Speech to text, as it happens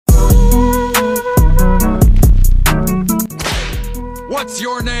What's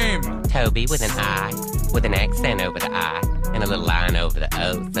your name? Toby with an I, with an accent over the I, and a little line over the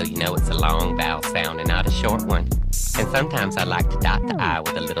O, so you know it's a long vowel sound and not a short one. And sometimes I like to dot the I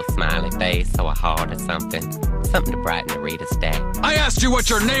with a little smiley face or a heart or something. Something to brighten the reader's day. I asked you what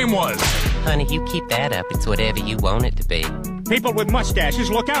your name was! Honey, you keep that up. It's whatever you want it to be. People with mustaches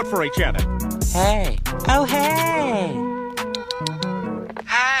look out for each other. Hey. Oh, hey!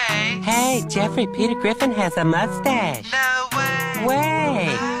 Hey! Hey, Jeffrey, Peter Griffin has a mustache. No way!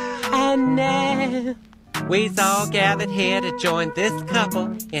 Way! I know. We's all gathered here to join this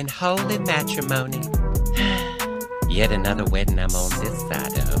couple in holy matrimony. Yet another wedding I'm on this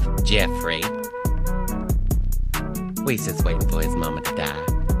side of. Jeffrey. We's just waiting for his mama to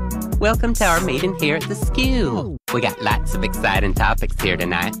die. Welcome to our meeting here at the school. We got lots of exciting topics here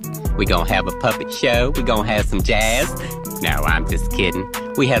tonight. We gonna have a puppet show. We gonna have some jazz. No, I'm just kidding.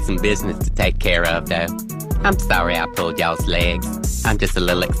 We have some business to take care of, though. I'm sorry I pulled y'all's legs. I'm just a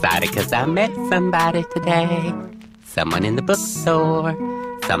little excited because I met somebody today. Someone in the bookstore.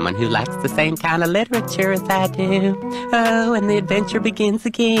 Someone who likes the same kind of literature as I do. Oh, and the adventure begins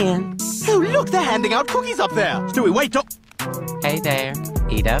again. Oh, look, they're handing out cookies up there. Stewie, wait up. Hey there.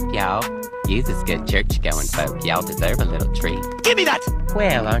 Eat up, y'all. You just good church-going folk. Y'all deserve a little treat. Give me that.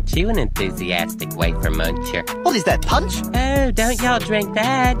 Well, aren't you an enthusiastic wafer muncher? What is that, punch? Oh, don't y'all drink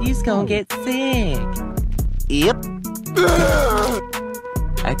that. You's gonna get sick. Yep.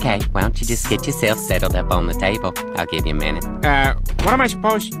 Okay, why don't you just get yourself settled up on the table? I'll give you a minute. What am I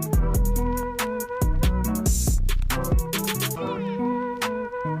supposed...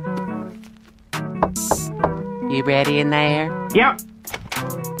 You ready in there? Yep.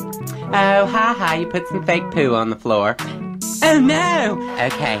 Oh, hi, you put some fake poo on the floor. Oh, no!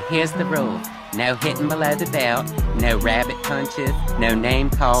 Okay, here's the rules. No hitting below the belt, no rabbit punches, no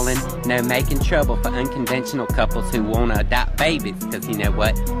name-calling, no making trouble for unconventional couples who want to adopt babies, because you know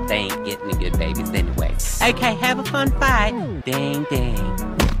what? They ain't getting the good babies anyway. Okay, have a fun fight. Ding,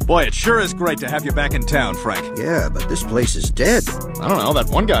 ding. Boy, it sure is great to have you back in town, Frank. Yeah, but this place is dead. I don't know, that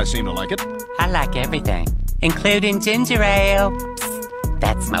one guy seemed to like it. I like everything, including ginger ale. Psst,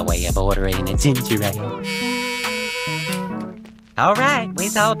 that's my way of ordering a ginger ale. All right,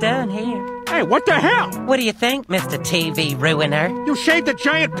 we's all done here. Hey, what the hell? What do you think, Mr. TV Ruiner? You shaved a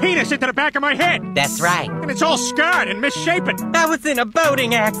giant penis into the back of my head. That's right. And it's all scarred and misshapen. I was in a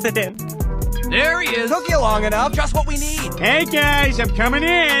boating accident. There he is! Took you long enough. Just what we need. Hey, guys, I'm coming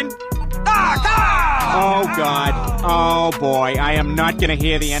in. Oh, God. Oh, boy. I am not going to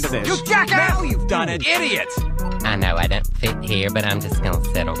hear the end of this. You jackass! Now you've done it. Idiot! I know I don't fit here, but I'm just gonna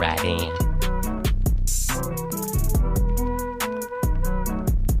settle right in.